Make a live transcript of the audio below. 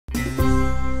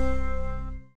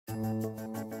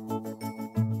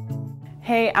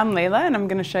Hey, I'm Layla and I'm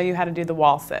going to show you how to do the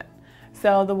wall sit.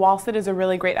 So the wall sit is a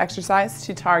really great exercise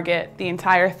to target the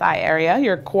entire thigh area,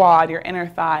 your quad, your inner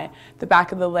thigh, the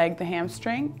back of the leg, the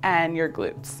hamstring, and your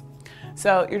glutes.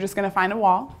 So you're just going to find a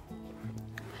wall.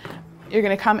 You're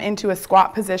going to come into a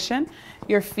squat position.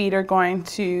 Your feet are going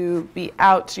to be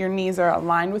out, your knees are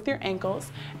aligned with your ankles,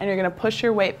 and you're going to push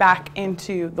your weight back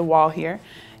into the wall here.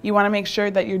 You want to make sure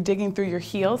that you're digging through your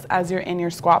heels as you're in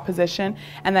your squat position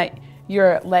and that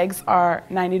your legs are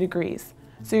 90 degrees.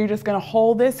 So you're just going to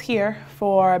hold this here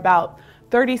for about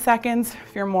 30 seconds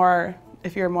if you're more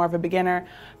of a beginner,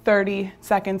 30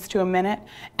 seconds to a minute,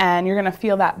 and you're going to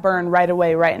feel that burn right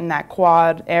away, right in that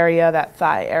quad area, that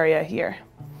thigh area here.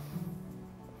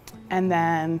 And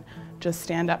then just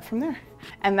stand up from there.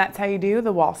 And that's how you do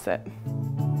the wall sit.